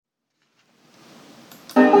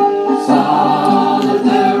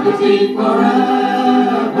Coffee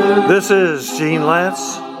Forever. This is Gene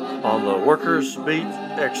Lance on the Workers Beat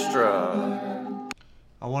Extra.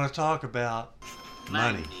 I want to talk about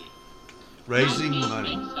money, raising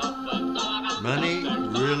money. Money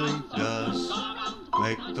really does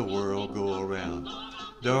make the world go around.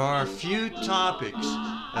 There are few topics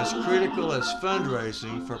as critical as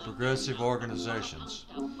fundraising for progressive organizations.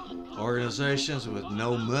 Organizations with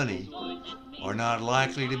no money are not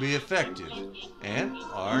likely to be effective and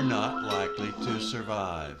are not likely to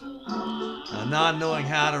survive. Now, not knowing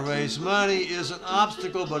how to raise money is an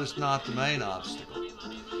obstacle, but it's not the main obstacle.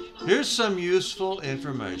 Here's some useful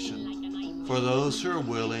information for those who are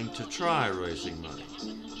willing to try raising money.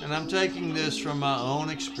 And I'm taking this from my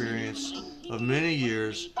own experience of many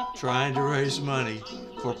years trying to raise money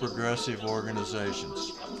for progressive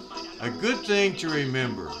organizations. A good thing to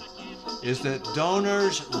remember is that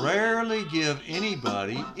donors rarely give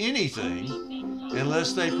anybody anything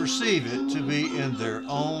unless they perceive it to be in their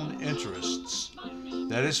own interests.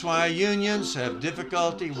 That is why unions have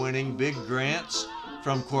difficulty winning big grants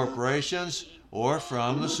from corporations or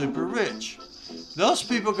from the super rich. Those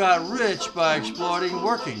people got rich by exploiting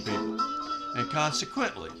working people, and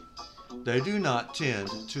consequently, they do not tend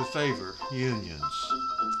to favor unions.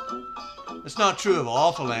 It's not true of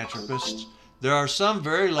all philanthropists. There are some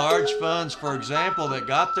very large funds, for example, that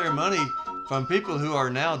got their money from people who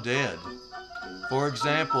are now dead. For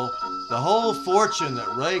example, the whole fortune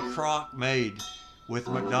that Ray Kroc made with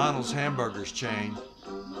McDonald's hamburgers chain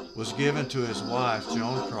was given to his wife,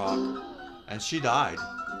 Joan Kroc, and she died,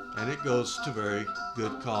 and it goes to very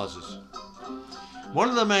good causes. One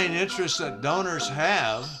of the main interests that donors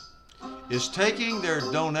have is taking their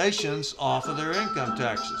donations off of their income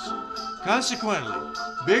taxes. Consequently,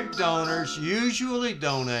 big donors usually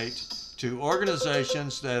donate to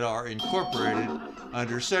organizations that are incorporated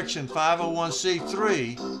under Section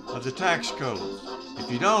 501c3 of the tax code. If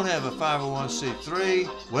you don't have a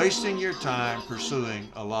 501c3, wasting your time pursuing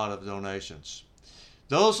a lot of donations.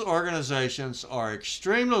 Those organizations are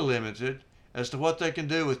extremely limited as to what they can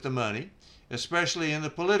do with the money, especially in the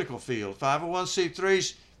political field.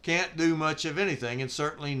 501c3s can't do much of anything, and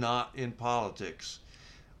certainly not in politics.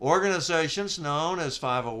 Organizations known as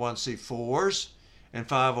 501c4s and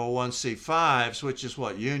 501c5s, which is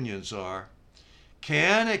what unions are,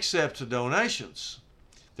 can accept donations.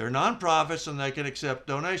 They're nonprofits and they can accept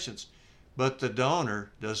donations, but the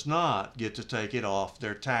donor does not get to take it off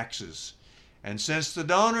their taxes. And since the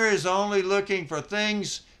donor is only looking for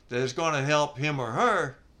things that is going to help him or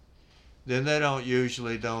her, then they don't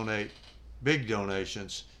usually donate big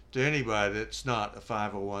donations to anybody that's not a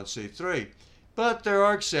 501c3. But there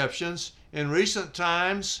are exceptions. In recent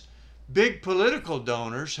times, big political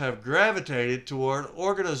donors have gravitated toward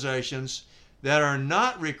organizations that are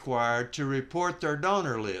not required to report their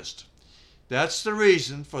donor list. That's the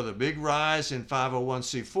reason for the big rise in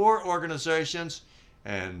 501c4 organizations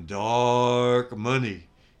and dark money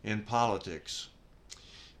in politics.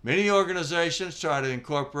 Many organizations try to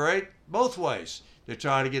incorporate both ways. They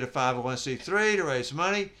try to get a 501c3 to raise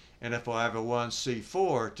money and a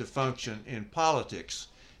 501c4 to function in politics.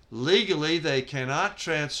 Legally, they cannot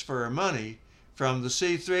transfer money from the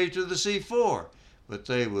C3 to the C4, but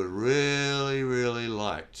they would really, really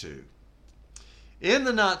like to. In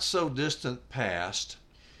the not-so-distant past,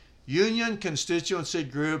 union constituency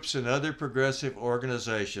groups and other progressive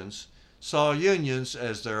organizations saw unions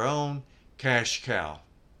as their own cash cow.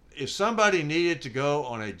 If somebody needed to go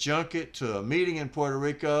on a junket to a meeting in Puerto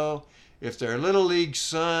Rico, if their Little League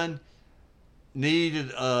son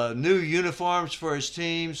needed new uniforms for his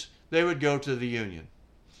teams, they would go to the union.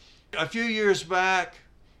 A few years back,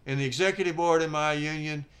 in the executive board in my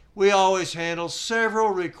union, we always handled several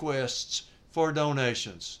requests for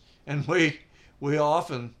donations, and we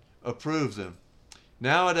often approved them.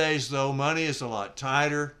 Nowadays, though, money is a lot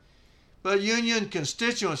tighter, but union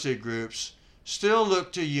constituency groups still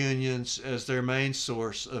look to unions as their main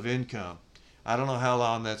source of income. I don't know how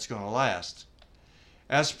long that's going to last.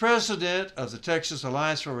 As president of the Texas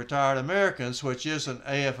Alliance for Retired Americans, which is an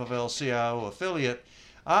AFL-CIO affiliate,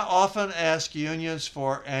 I often ask unions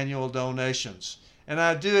for annual donations, and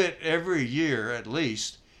I do it every year at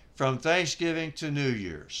least, from Thanksgiving to New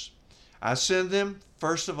Year's. I send them,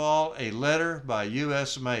 first of all, a letter by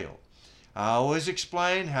U.S. mail. I always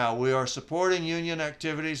explain how we are supporting union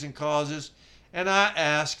activities and causes, and I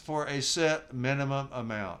ask for a set minimum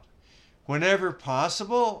amount. Whenever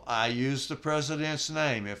possible, I use the president's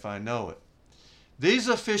name if I know it. These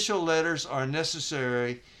official letters are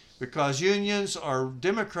necessary because unions are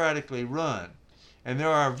democratically run, and there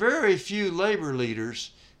are very few labor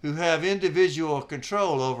leaders who have individual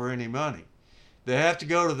control over any money. They have to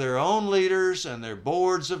go to their own leaders and their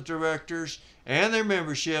boards of directors and their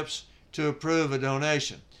memberships to approve a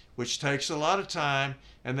donation, which takes a lot of time,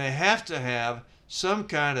 and they have to have some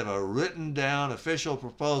kind of a written down official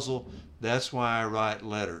proposal. That's why I write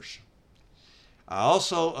letters. I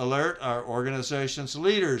also alert our organization's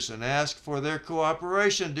leaders and ask for their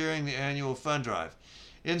cooperation during the annual fund drive.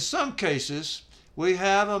 In some cases, we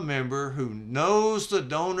have a member who knows the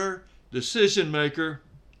donor decision maker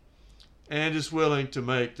and is willing to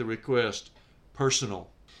make the request personal.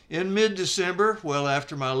 In mid-December, well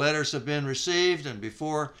after my letters have been received and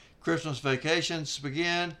before Christmas vacations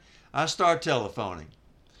begin, I start telephoning.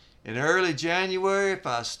 In early January, if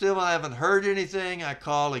I still haven't heard anything, I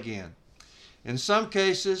call again. In some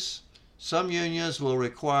cases, some unions will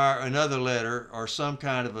require another letter or some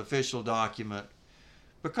kind of official document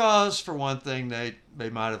because, for one thing, they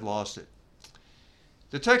might have lost it.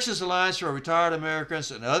 The Texas Alliance for Retired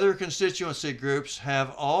Americans and other constituency groups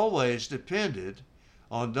have always depended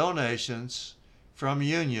on donations from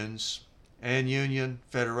unions and union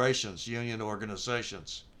federations, union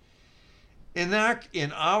organizations. In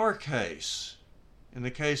our case, in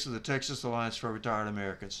the case of the Texas Alliance for Retired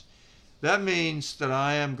Americans, that means that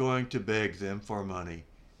I am going to beg them for money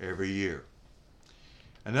every year.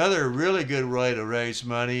 Another really good way to raise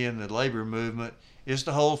money in the labor movement is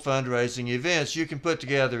to hold fundraising events. You can put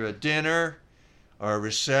together a dinner or a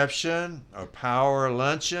reception or power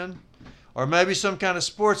luncheon or maybe some kind of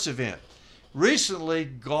sports event. Recently,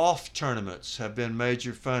 golf tournaments have been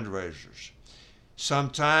major fundraisers.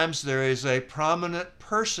 Sometimes there is a prominent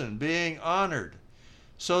person being honored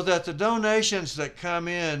so that the donations that come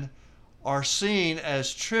in are seen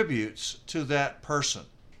as tributes to that person.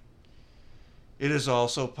 It is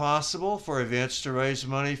also possible for events to raise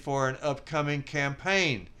money for an upcoming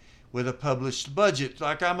campaign with a published budget.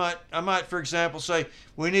 Like I might, for example, say,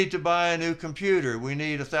 we need to buy a new computer. We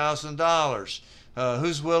need $1,000.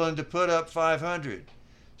 Who's willing to put up $500?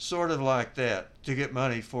 Sort of like that, to get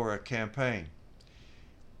money for a campaign.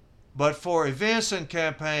 But for events and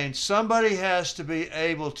campaigns, somebody has to be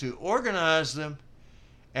able to organize them,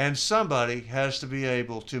 and somebody has to be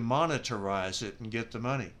able to monetize it and get the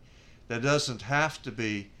money. That doesn't have to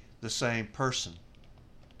be the same person.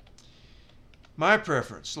 My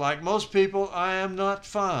preference, like most people, I am not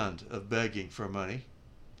fond of begging for money.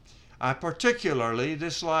 I particularly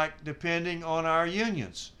dislike depending on our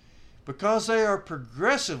unions because they are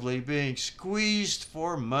progressively being squeezed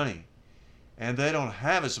for money and they don't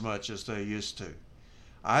have as much as they used to.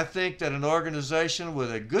 I think that an organization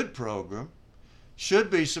with a good program should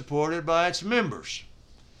be supported by its members.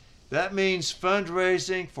 That means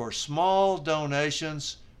fundraising for small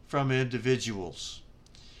donations from individuals.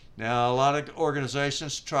 Now, a lot of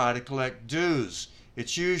organizations try to collect dues.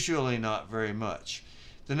 It's usually not very much.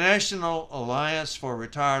 The National Alliance for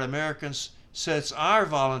Retired Americans sets our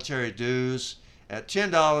voluntary dues at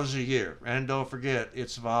 $10 a year. And don't forget,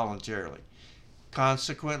 it's voluntarily.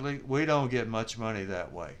 Consequently, we don't get much money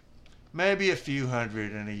that way. Maybe a few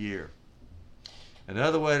hundred in a year.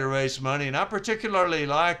 Another way to raise money, and I particularly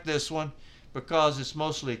like this one because it's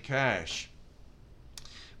mostly cash.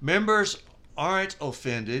 Members aren't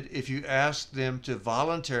offended if you ask them to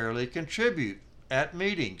voluntarily contribute at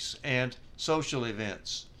meetings and social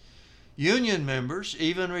events. Union members,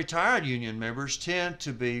 even retired union members, tend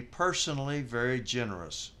to be personally very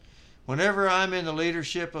generous. Whenever I'm in the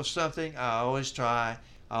leadership of something, I always try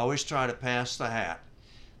to pass the hat.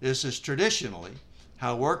 This is traditionally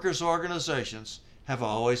how workers' organizations have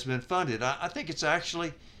always been funded. I think it's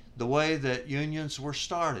actually the way that unions were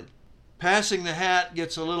started. Passing the hat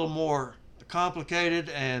gets a little more complicated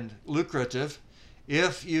and lucrative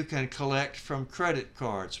if you can collect from credit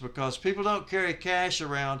cards because people don't carry cash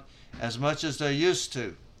around as much as they used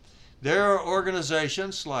to. There are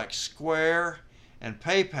organizations like Square and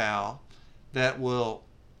PayPal that will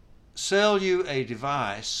sell you a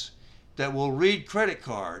device that will read credit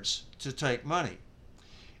cards to take money.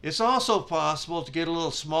 It's also possible to get a little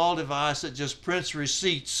small device that just prints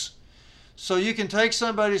receipts. So you can take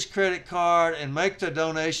somebody's credit card and make the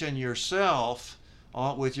donation yourself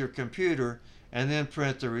with your computer and then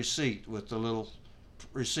print the receipt with the little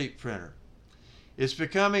receipt printer. It's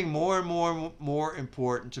becoming more and more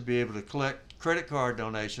important to be able to collect credit card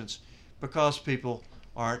donations because people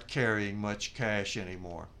aren't carrying much cash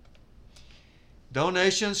anymore.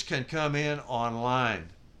 Donations can come in online.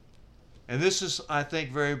 And this is, I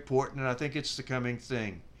think, very important, and I think it's the coming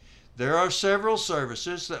thing. There are several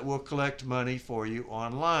services that will collect money for you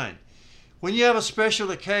online. When you have a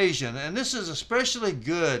special occasion, and this is especially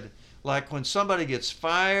good, like when somebody gets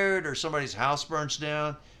fired or somebody's house burns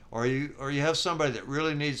down or you have somebody that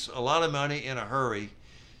really needs a lot of money in a hurry,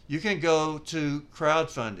 you can go to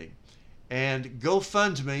crowdfunding. And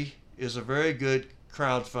GoFundMe is a very good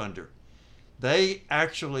crowdfunder. They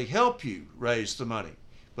actually help you raise the money,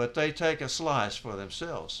 but they take a slice for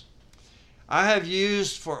themselves. I have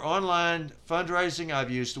used for online fundraising,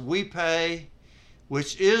 I've used WePay,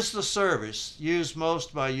 which is the service used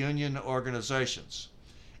most by union organizations.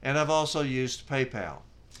 And I've also used PayPal.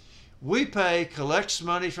 WePay collects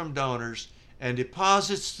money from donors and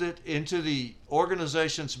deposits it into the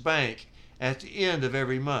organization's bank at the end of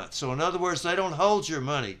every month. So in other words, they don't hold your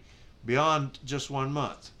money beyond just 1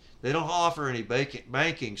 month. They don't offer any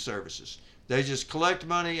banking services. They just collect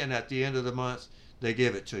money, and at the end of the month, they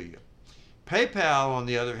give it to you. PayPal, on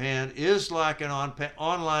the other hand, is like an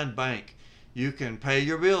online bank. You can pay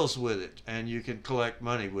your bills with it, and you can collect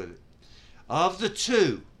money with it. Of the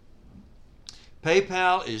two,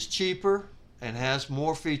 PayPal is cheaper and has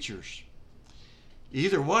more features.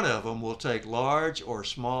 Either one of them will take large or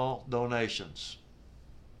small donations.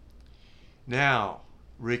 Now,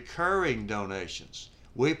 recurring donations.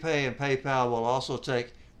 WePay and PayPal will also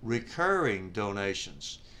take recurring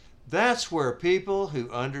donations. That's where people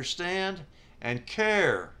who understand and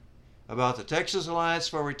care about the Texas Alliance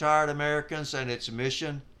for Retired Americans and its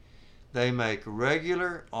mission, they make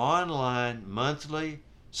regular, online, monthly,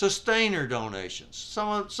 sustainer donations. Some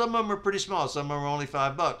of them are pretty small. Some of them are only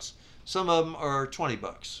 $5. Some of them are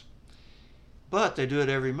 $20. But they do it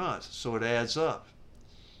every month, so it adds up.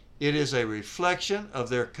 It is a reflection of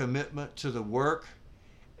their commitment to the work,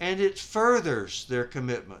 and it furthers their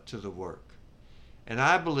commitment to the work. And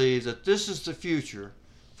I believe that this is the future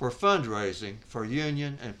for fundraising for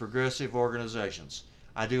union and progressive organizations.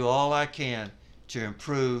 I do all I can to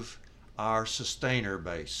improve our sustainer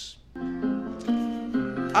base.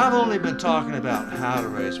 I've only been talking about how to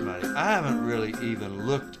raise money. I haven't really even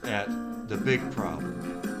looked at the big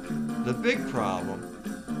problem. The big problem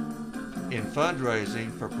in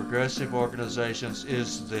fundraising for progressive organizations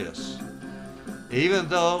is this. Even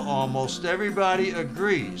though almost everybody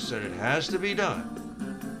agrees that it has to be done,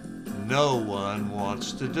 no one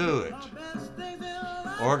wants to do it.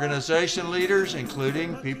 Organization leaders,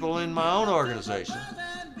 including people in my own organization,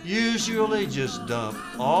 usually just dump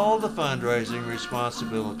all the fundraising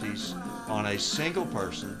responsibilities on a single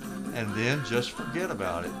person and then just forget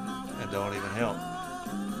about it and don't even help.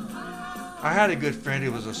 I had a good friend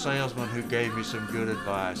who was a salesman who gave me some good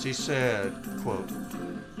advice. He said, quote,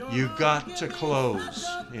 "You got to close,"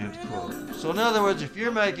 end quote. So in other words, if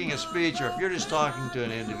you're making a speech or if you're just talking to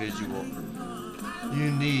an individual, you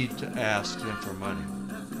need to ask them for money.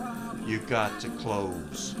 You got to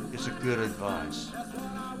close. It's a good advice.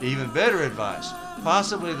 Even better advice,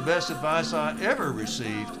 possibly the best advice I ever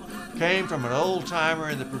received, came from an old timer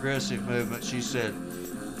in the progressive movement. She said,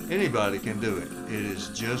 anybody can do it. It is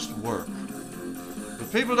just work.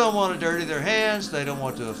 But people don't want to dirty their hands. They don't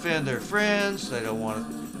want to offend their friends. They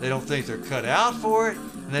don't think they're cut out for it.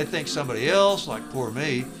 And they think somebody else, like poor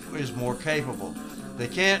me, is more capable. They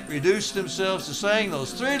can't reduce themselves to saying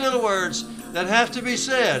those three little words that have to be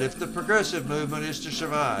said if the progressive movement is to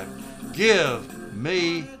survive. Give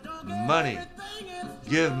me money.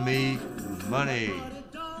 Give me money.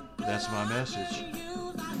 That's my message.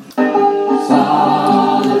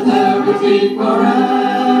 Solidarity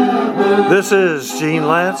forever. This is Gene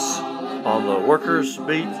Lance on the Workers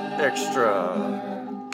Beat Extra.